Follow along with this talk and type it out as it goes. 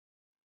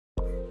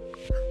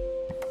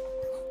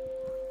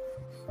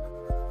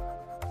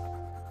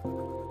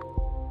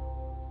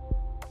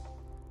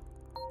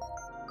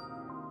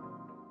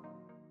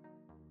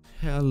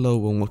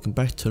Hello and welcome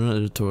back to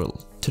another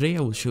tutorial. Today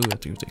I will show you how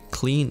to use a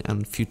clean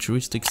and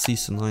futuristic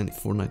Season 9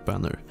 Fortnite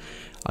banner.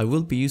 I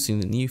will be using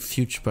the new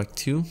Future Pack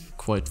 2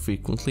 quite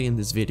frequently in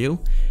this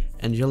video,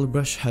 and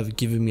YellowBrush have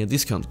given me a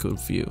discount code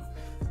for you.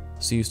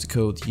 So use the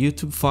code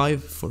YouTube5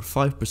 for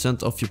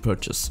 5% off your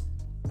purchase.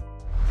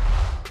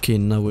 Okay,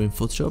 now we're in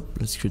Photoshop.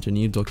 Let's create a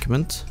new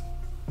document.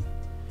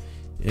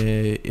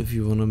 If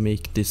you want to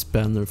make this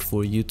banner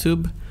for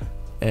YouTube,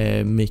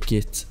 make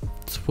it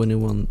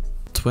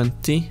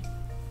 2120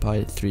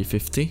 by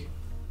 350.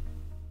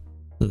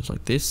 Looks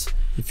like this.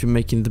 If you're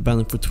making the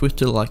banner for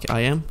Twitter like I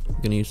am,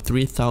 I'm gonna use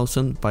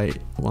 3000 by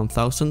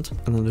 1000,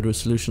 another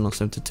resolution of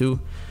 72.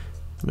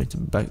 Make the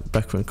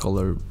background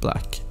color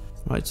black.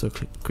 Right, so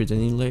create a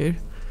new layer.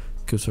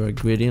 Go to our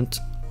gradient.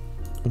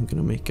 I'm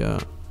gonna make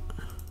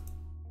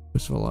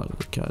first of all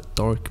like a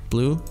dark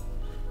blue,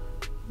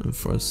 and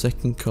for a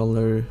second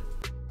color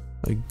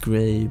a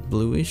gray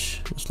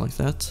bluish, just like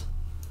that.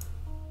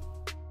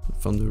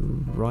 From the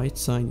right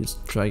side,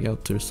 just drag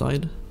out to the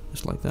side,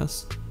 just like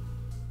this.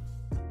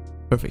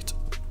 Perfect.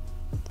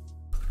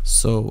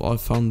 So I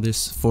found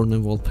this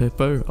Fortnite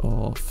wallpaper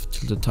of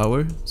Tilted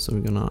Tower, so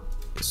we're gonna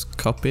just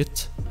copy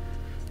it,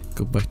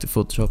 go back to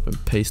Photoshop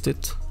and paste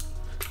it.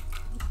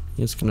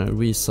 Just gonna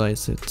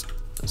resize it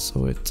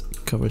so it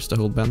covers the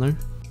whole banner,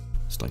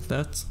 just like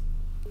that.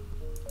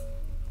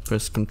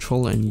 Press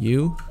Ctrl and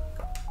U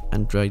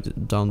and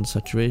drag down the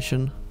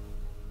saturation.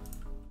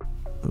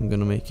 I'm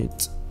gonna make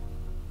it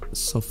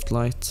soft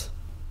light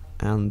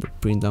and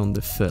bring down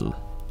the fill,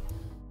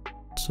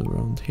 so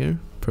around here.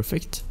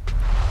 Perfect.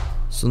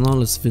 So now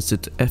let's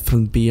visit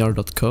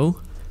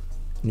fnbr.co,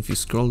 and if you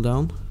scroll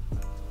down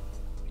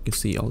you can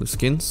see all the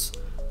skins.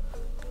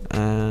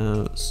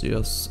 I'm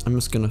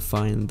just gonna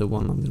find the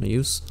one I'm gonna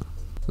use.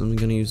 I'm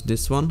gonna use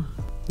this one,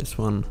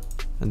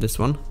 and this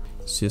one.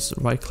 So just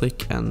right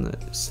click and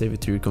save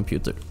it to your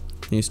computer.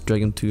 And just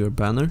drag it to your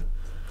banner,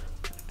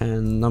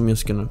 and I'm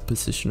just gonna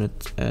position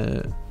it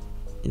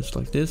just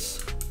like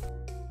this.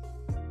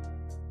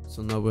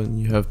 So now when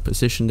you have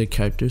positioned the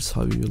characters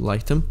how you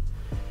like them,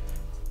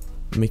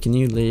 make a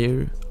new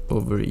layer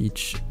over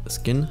each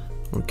skin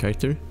or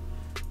character,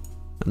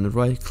 and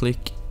right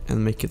click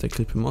and make it a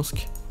clippy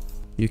mask.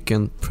 You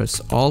can press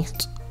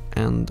Alt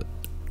and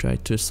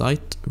drag to the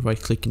side, right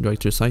click and drag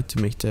to the side to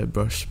make the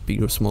brush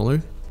bigger or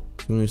smaller.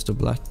 I'm going to use the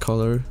black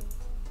color.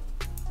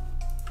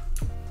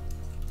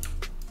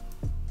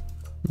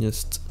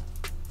 Just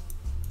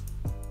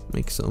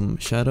make some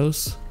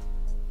shadows,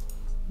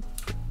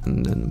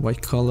 and then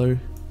white color,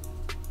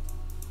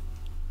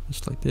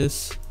 just like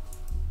this.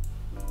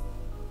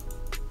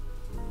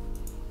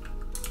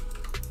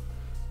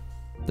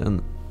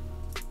 Then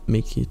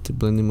make it the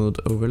blending mode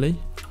overlay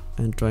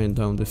and drawing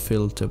down the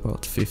fill to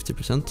about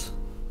 50%.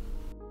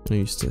 I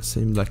use the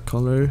same black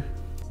color,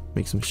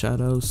 make some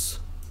shadows,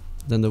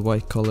 then the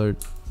white color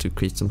to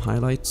create some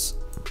highlights.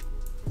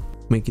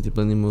 Make it the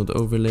blending mode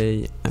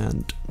overlay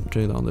and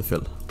drawing down the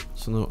fill.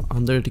 So now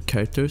under the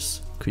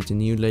characters, create a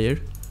new layer,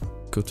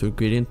 go to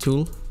gradient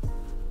tool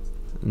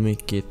and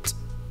make it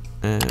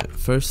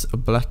first a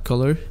black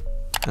color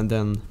and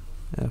then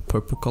a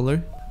purple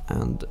color,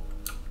 and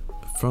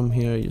from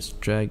here just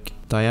drag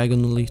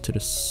diagonally to the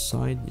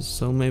side,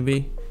 so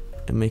maybe,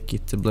 and make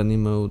it the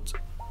blending mode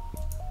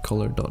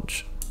color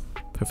dodge.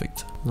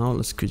 Perfect. Now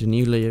let's create a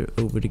new layer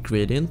over the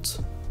gradient.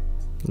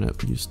 I'm gonna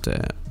use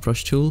the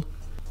brush tool,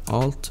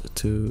 Alt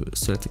to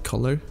select the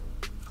color,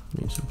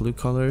 use a blue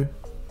color,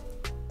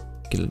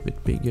 get a little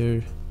bit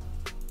bigger,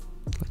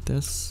 like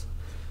this.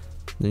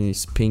 Then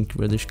use pink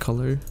reddish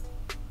color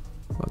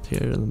about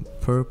here, and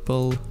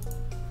purple.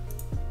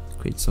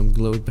 Create some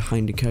glow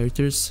behind the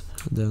characters,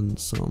 then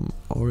some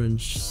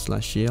orange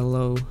 /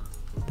 yellow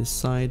this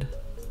side.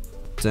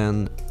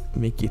 Then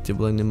make it the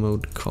blending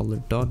mode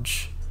color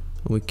dodge,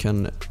 and we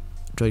can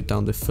drag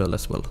down the fill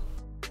as well.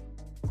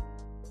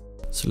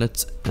 So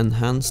let's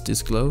enhance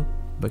this glow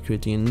by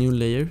creating a new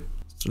layer.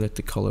 Select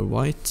the color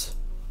white,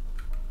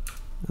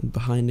 and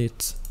behind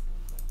it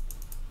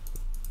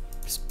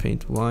just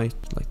paint white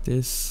like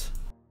this,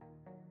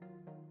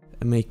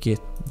 and make it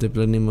the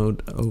blending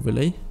mode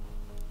overlay.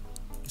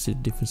 You see the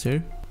difference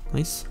here?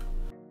 Nice.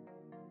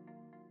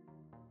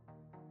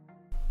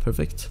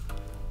 Perfect.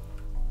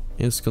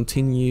 Just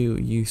continue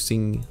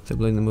using the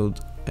blending mode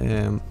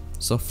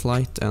soft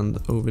light and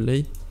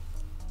overlay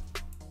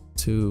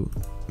to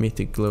make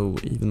the glow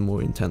even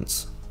more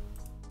intense.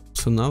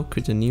 So now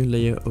create a new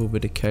layer over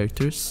the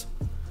characters.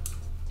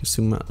 You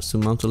zoom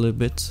out a little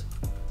bit.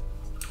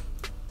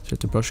 Set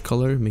the brush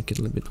color, make it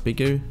a little bit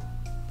bigger.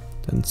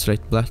 Then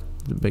select black,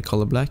 the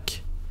color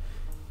black.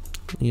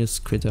 And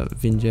just create a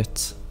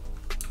vignette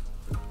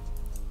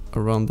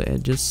around the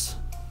edges,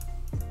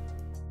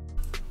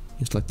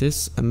 just like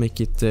this, and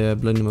make it the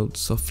blending mode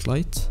soft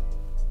light.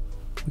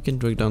 We can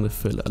drag down the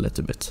fill a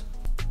little bit.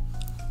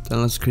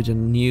 Then let's create a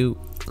new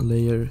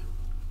layer.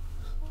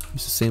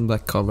 Use the same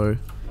black color,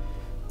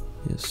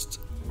 just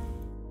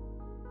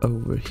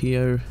over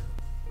here.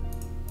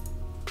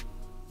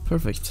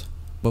 Perfect.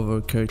 Above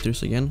our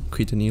characters again,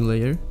 create a new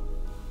layer.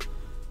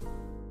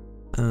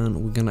 And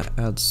we're gonna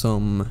add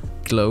some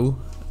glow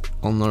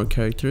on our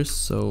characters,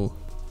 so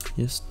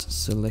just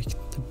select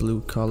the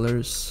blue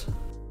colors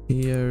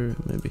here,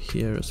 maybe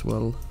here as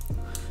well,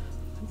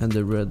 and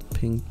the red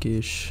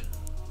pinkish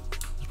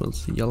as well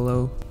as the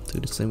yellow. Do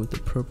the same with the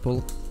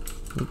purple,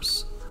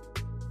 oops,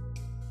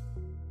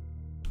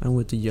 and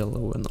with the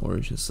yellow and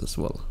oranges as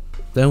well.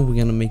 Then we're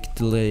gonna make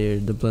the layer,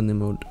 the blending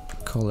mode,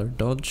 color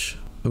dodge.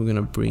 We're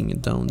gonna bring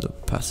down the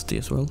opacity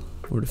as well,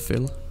 or the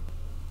fill,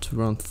 to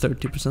around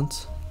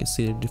 30%. You can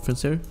see the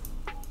difference here.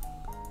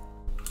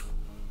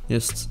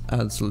 Just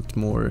adds a little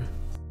more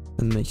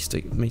and make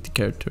the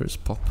characters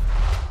pop.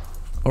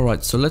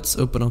 Alright, so let's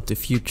open up the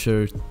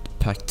future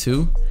pack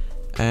 2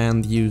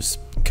 and use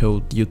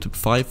code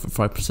YouTube5 for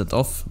 5%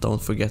 off.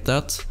 Don't forget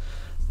that.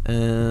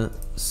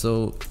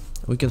 So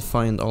we can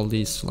find all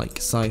these like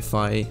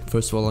sci-fi.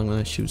 First of all, I'm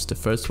gonna choose the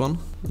first one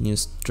and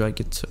just drag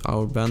it to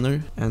our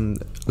banner,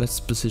 and let's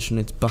position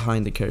it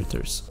behind the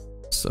characters.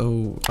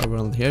 So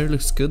around here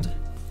looks good.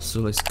 So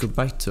let's go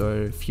back to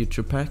our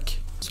future pack.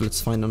 So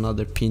let's find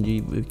another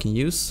PNG we can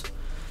use.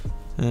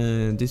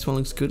 This one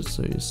looks good,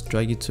 so just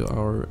drag it to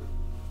our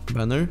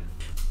banner.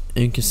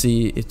 And you can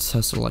see it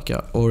has like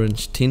a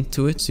orange tint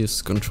to it, so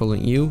just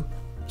controlling U,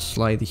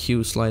 slide the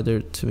hue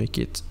slider to make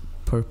it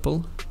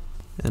purple,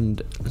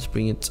 and let's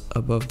bring it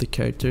above the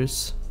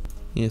characters.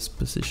 Yes,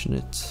 position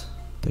it.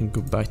 Then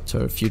go back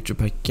to our future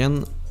pack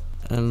again,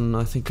 and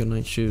I think I'm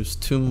gonna choose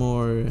 2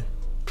 more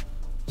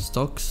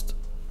stocks.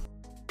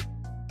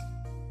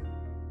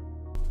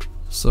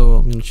 So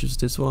I'm gonna choose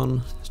this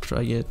one, let's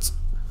drag it,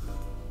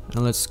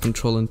 and let's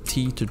Control and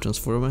T to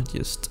transform it.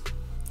 Just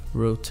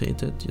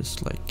rotate it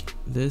just like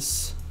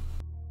this,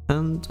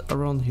 and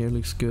around here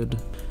looks good.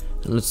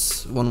 And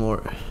let's one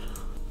more.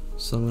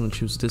 So I'm gonna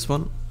choose this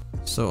one.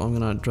 So I'm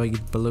gonna drag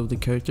it below the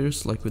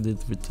characters like we did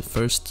with the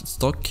first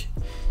stock,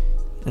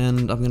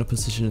 and I'm gonna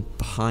position it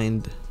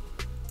behind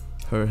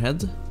her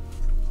head.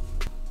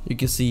 You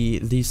can see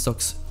these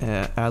stocks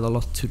add a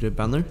lot to the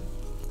banner.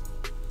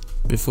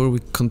 Before we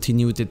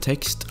continue with the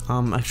text,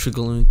 I'm actually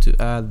going to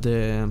add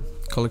the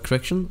color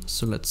correction.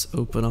 So let's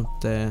open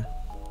up the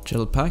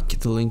gel pack.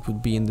 The link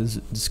would be in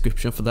the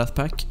description for that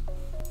pack.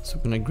 So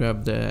we're gonna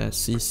grab the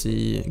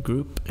CC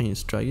group and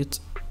just drag it.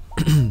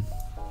 And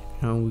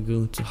we're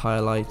going to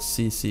highlight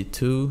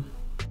CC2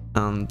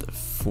 and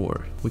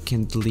 4. We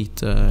can delete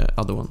the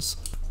other ones.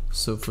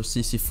 So for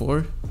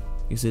CC4,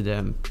 you see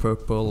the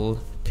purple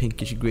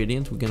pinkish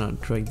gradient. We're gonna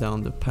drag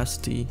down the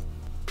opacity,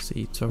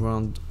 see, to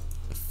around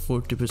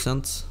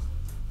 40%.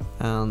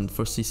 And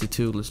for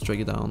CC2, let's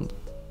drag it down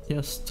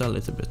just a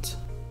little bit,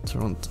 to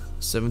around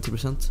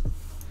 70%.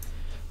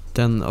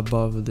 Then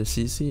above the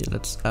CC,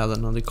 let's add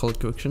another color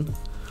correction.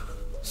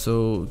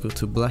 So go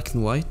to black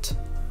and white,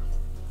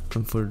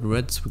 and for the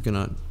reds we're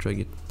gonna drag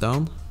it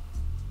down,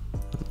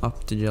 and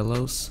up the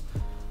yellows,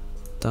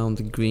 down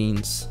the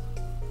greens,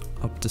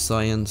 up the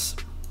cyans,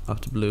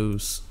 up the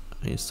blues,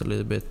 and just a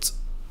little bit.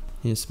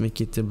 Just make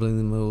it the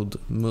blending mode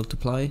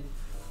multiply,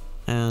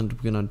 and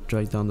we're gonna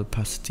drag down the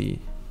opacity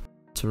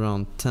to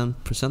around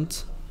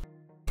 10%.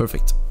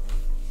 Perfect.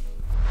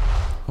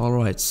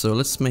 Alright, so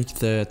let's make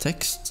the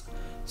text.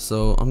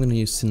 So I'm gonna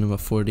use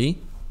Cinema4D,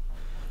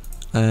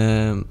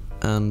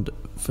 and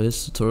for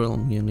this tutorial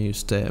I'm gonna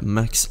use the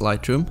Max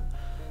Lightroom.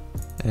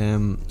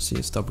 So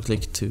just double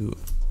click to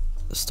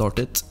start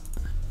it.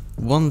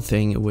 One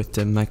thing with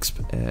the Max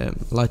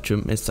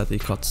Lightroom is that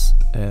it costs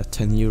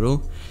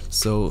 €10.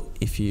 So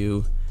if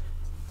you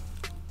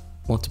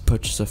want to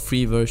purchase a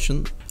free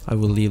version, I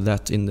will leave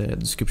that in the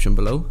description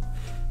below.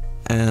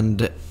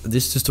 And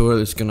this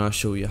tutorial is gonna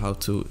show you how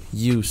to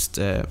use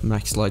the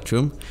Max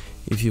Lightroom.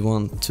 If you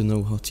want to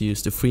know how to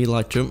use the free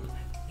Lightroom,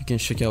 you can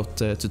check out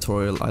the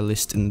tutorial I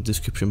list in the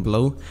description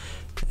below,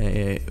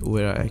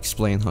 where I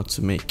explain how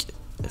to make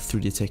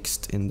 3D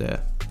text in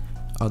the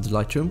other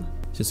Lightroom.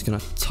 Just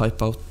gonna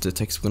type out the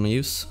text we're gonna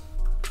use.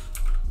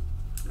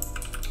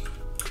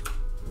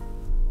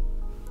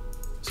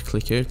 Just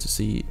click here to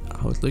see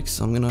how it looks.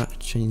 I'm gonna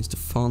change the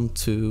font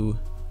to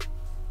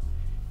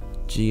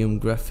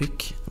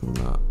Geographic. I'm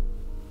gonna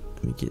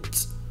make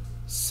it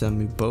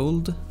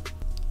semi-bold.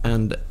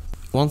 And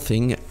one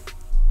thing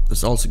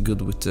that's also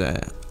good with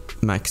the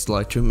Max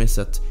Lightroom is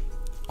that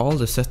all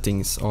the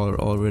settings are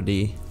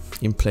already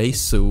in place,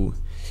 so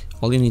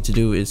all you need to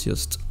do is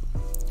just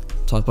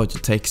type out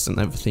your text and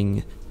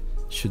everything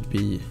should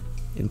be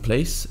in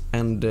place.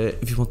 And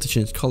if you want to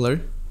change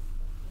color,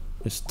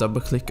 just double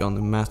click on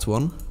the matte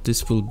one.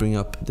 This will bring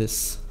up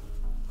this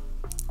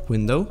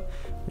window.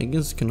 I'm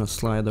just gonna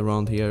slide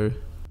around here.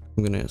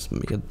 I'm gonna just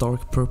make a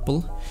dark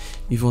purple.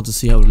 If you want to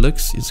see how it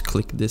looks, just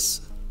click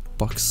this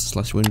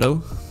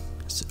box/window,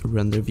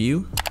 render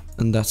view,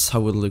 and that's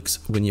how it looks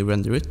when you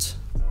render it.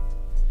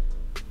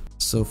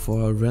 So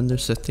for our render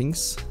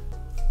settings,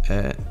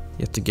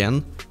 yet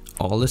again,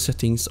 all the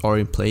settings are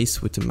in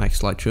place with the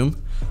Max Lightroom.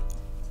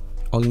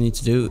 All you need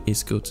to do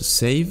is go to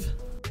save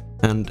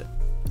and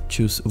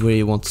choose where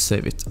you want to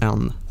save it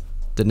and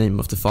the name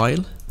of the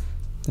file.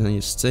 Then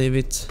you save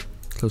it,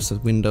 close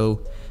that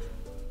window,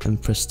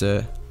 and press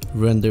the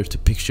render to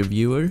picture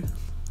viewer.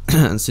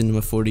 and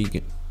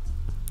Cinema4D,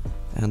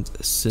 and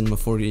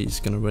Cinema4D is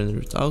gonna render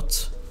it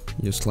out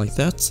just like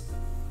that.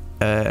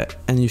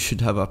 And you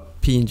should have a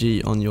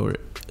PNG on your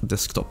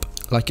desktop.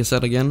 Like I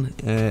said again,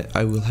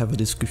 I will have a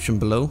description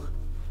below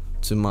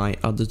to my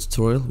other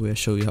tutorial where I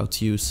show you how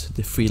to use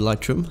the free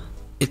Lightroom.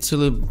 It's a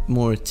little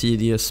more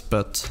tedious,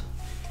 but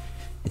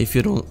if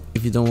you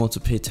don't want to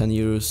pay 10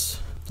 euros,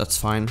 that's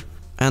fine.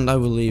 And I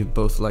will leave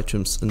both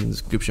Lightrooms in the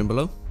description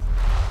below.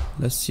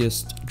 Let's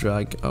just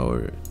drag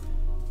our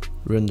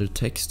render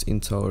text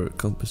into our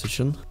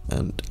composition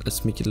and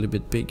let's make it a little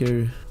bit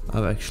bigger.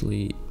 I've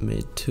actually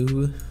made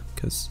 2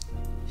 because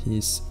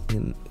he's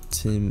in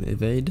Team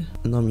Evade,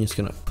 and I'm just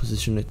gonna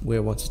position it where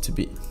I want it to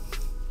be.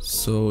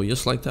 So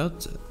just like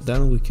that,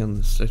 then we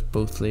can select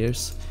both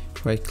layers,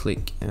 right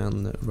click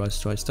and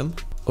rasterize them.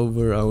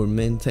 Over our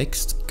main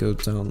text, go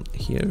down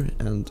here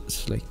and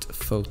select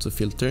photo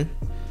filter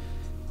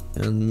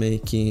and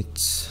make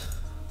it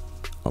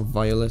a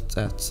violet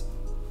at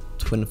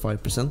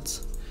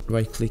 25%.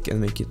 Right click and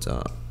make it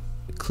a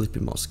clippy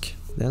mask.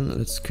 Then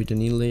let's create a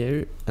new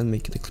layer and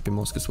make it a clippy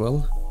mask as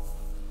well.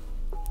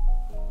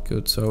 Go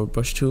to our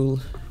brush tool,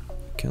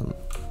 can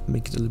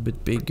make it a little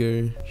bit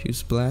bigger,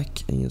 use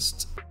black and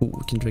just, we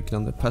can drag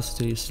down the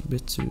opacity just a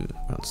bit to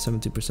around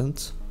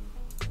 70%.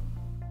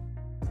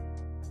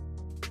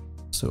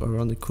 So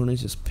around the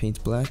corners just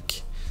paint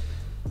black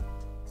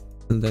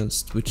and then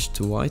switch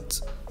to white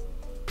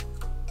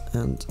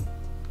and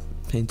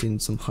paint in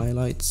some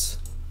highlights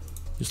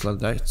just like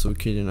that, so we're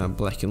creating a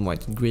black and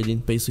white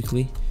gradient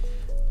basically.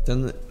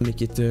 Then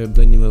make it the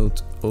blending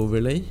mode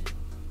overlay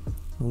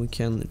and we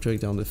can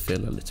drag down the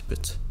fill a little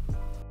bit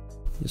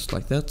just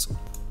like that.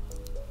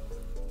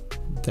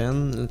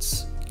 Then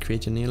let's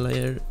create a new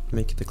layer,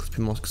 make it a clippy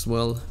mask as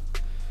well,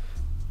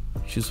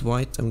 choose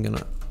white. I'm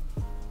gonna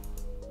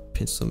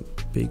paint some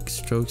big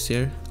strokes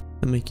here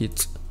and make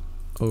it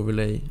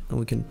overlay, and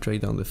we can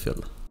drag down the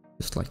fill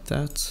just like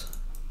that.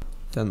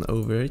 Then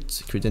over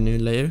it, create a new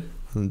layer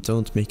and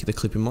don't make it a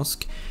clippy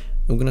mask.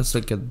 I'm gonna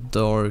select a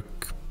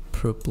dark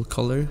purple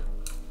color,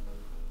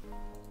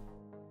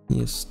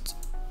 just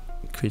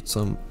create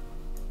some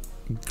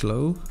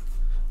glow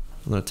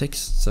on our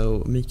text,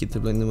 so make it the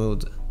blending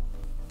mode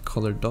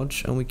color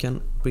dodge, and we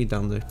can bring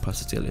down the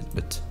opacity a little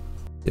bit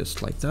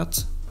just like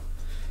that.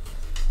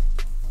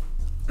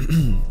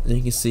 And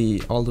you can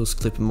see all those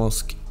clippy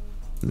masks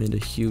made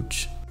a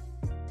huge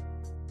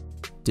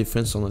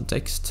difference on the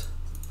text.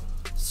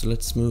 So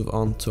let's move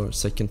on to our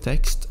second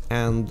text,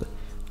 and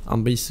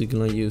I'm basically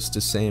gonna use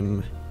the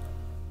same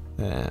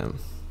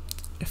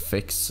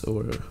effects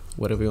or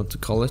whatever you want to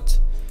call it.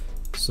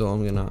 So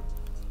I'm gonna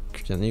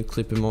create a new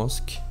clippy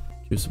mask,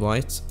 choose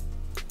white,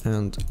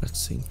 and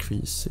let's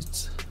increase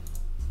it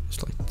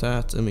just like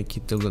that and make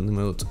it the blending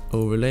mode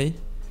overlay,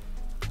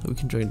 so we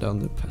can drag down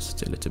the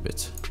opacity a little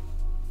bit.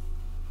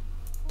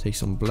 Take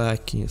some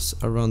black and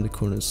just around the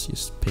corners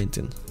just paint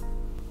in.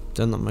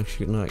 Then I'm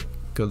actually gonna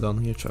go down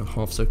here to a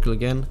half circle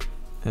again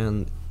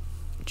and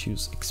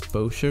choose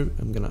exposure.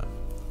 I'm gonna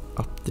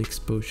up the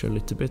exposure a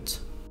little bit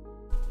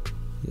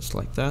just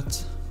like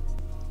that.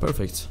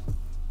 Perfect.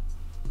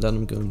 Then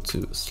I'm going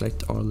to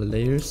select all the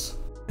layers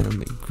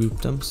and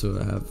group them, so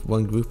I have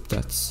one group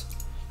that's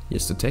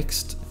just the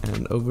text,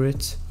 and over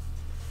it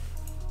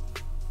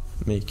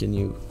make a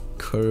new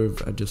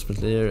curve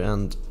adjustment layer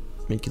and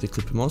make it a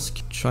clippy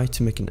mask. Try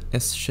to make an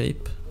S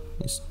shape,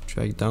 just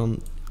drag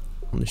down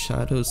on the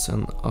shadows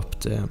and up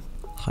the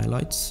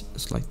highlights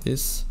just like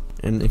this.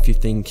 And if you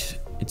think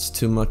it's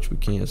too much, we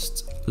can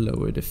just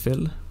lower the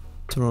fill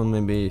to around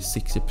maybe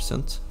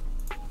 60%,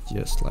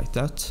 just like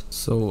that.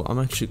 So I'm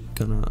actually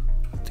gonna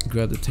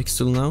grab the text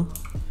tool now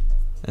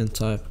and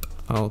type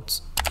out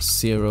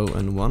 0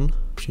 and 1,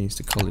 change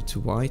the color to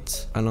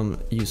white, and I'm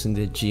using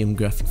the GM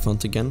graphic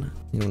font again.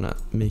 I'm gonna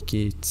make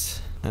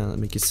it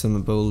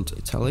semi-bold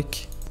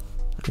italic.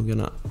 I'm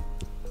gonna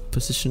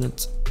position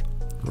it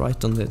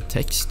right on the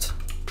text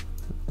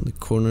on the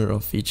corner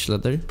of each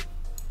letter.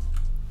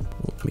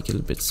 We'll make it a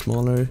little bit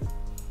smaller,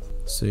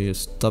 so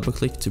just double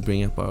click to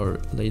bring up our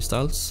layer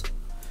styles.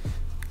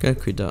 I'm gonna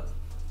create a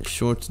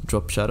short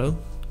drop shadow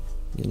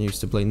and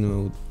use the blending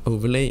mode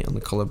overlay on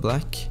the color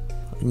black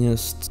and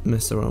just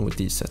mess around with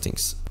these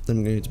settings. Then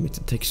I'm going to make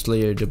the text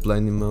layer the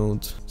blending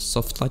mode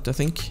soft light, I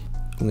think.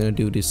 I'm gonna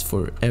do this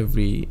for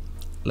every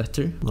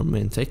letter on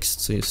main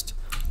text, so just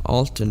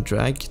alt and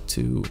drag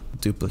to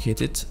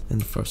duplicate it.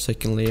 And for our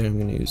second layer I'm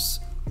gonna use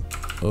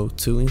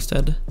O2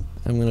 instead.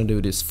 I'm gonna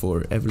do this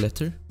for every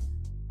letter.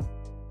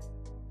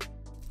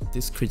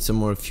 This creates a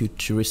more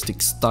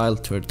futuristic style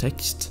to our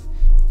text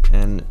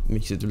and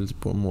makes it a little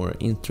bit more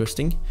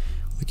interesting.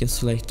 We can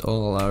select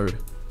all our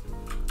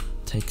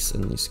text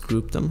and just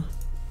group them.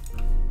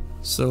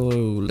 So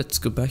let's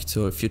go back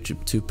to our Future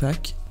 2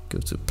 pack, go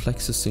to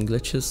Plexus and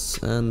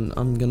Glitches, and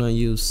I'm gonna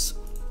use,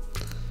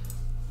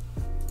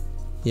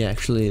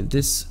 actually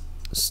this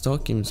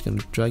stock I'm just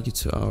gonna drag it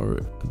to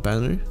our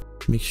banner.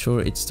 Make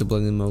sure it's the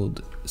blending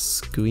mode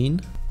screen.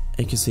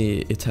 You can see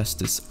it has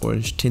this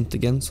orange tint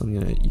again, so I'm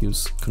gonna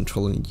use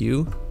Ctrl and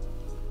U,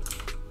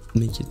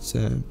 make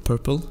it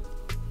purple,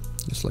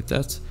 just like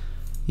that.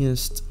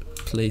 Just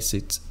place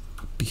it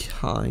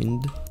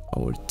behind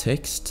our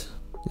text,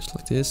 just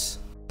like this,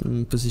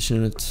 and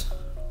position it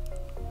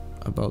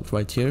about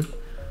right here.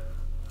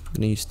 I'm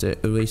gonna use the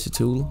eraser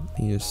tool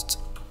and just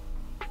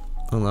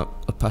on an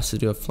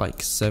opacity of like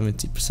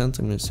 70%,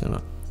 I'm just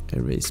gonna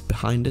erase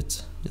behind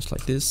it, just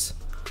like this,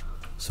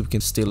 so we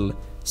can still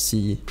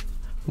see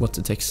what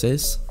the text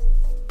says.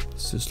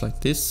 So just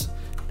like this,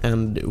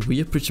 and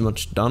we are pretty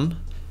much done.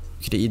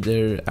 You could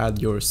either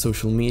add your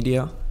social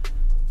media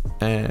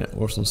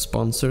or some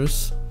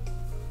sponsors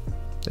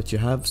that you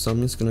have. So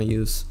I'm just gonna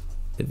use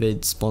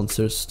evade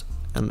sponsors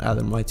and add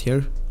them right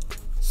here.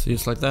 So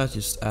just like that,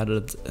 just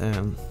added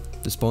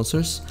the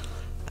sponsors,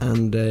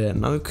 and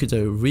now we create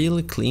a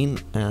really clean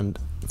and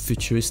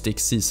futuristic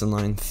season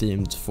 9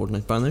 themed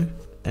Fortnite banner.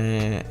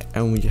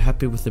 And when you're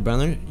happy with the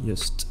banner,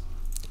 just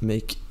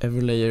make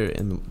every layer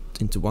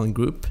into one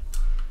group.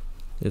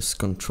 Just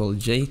Ctrl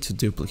J to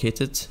duplicate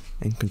it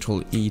and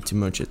Ctrl E to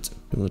merge it.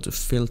 We want to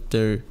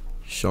filter,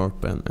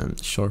 sharpen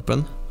and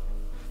sharpen.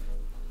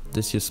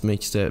 This just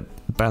makes the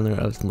banner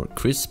a little more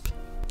crisp.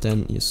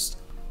 Then just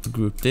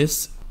group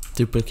this,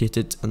 duplicate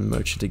it and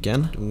merge it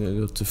again. I'm gonna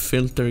go to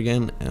filter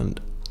again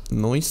and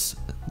noise,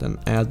 then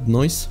add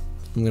noise.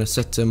 I'm gonna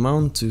set the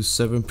amount to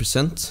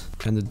 7%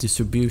 and the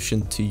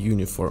distribution to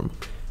uniform,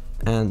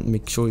 and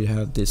make sure you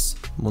have this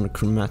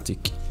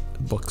monochromatic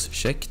box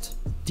checked.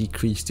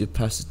 Decrease the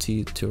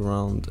opacity to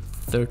around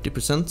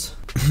 30%.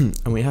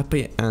 And we're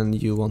happy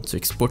and you want to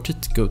export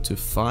it, go to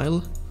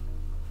File,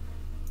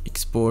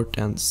 Export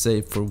and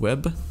Save for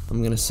Web.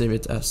 I'm gonna save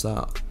it as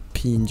a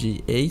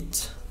PNG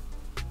 8.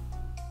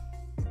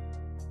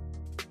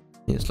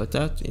 Just like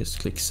that, just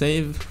click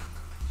Save.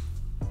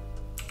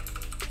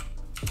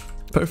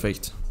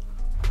 Perfect.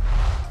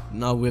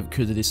 Now we have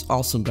created this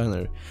awesome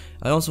banner.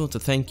 I also want to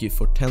thank you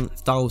for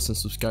 10,000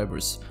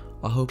 subscribers.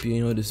 I hope you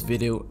enjoyed this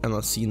video and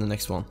I'll see you in the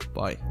next one.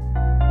 Bye.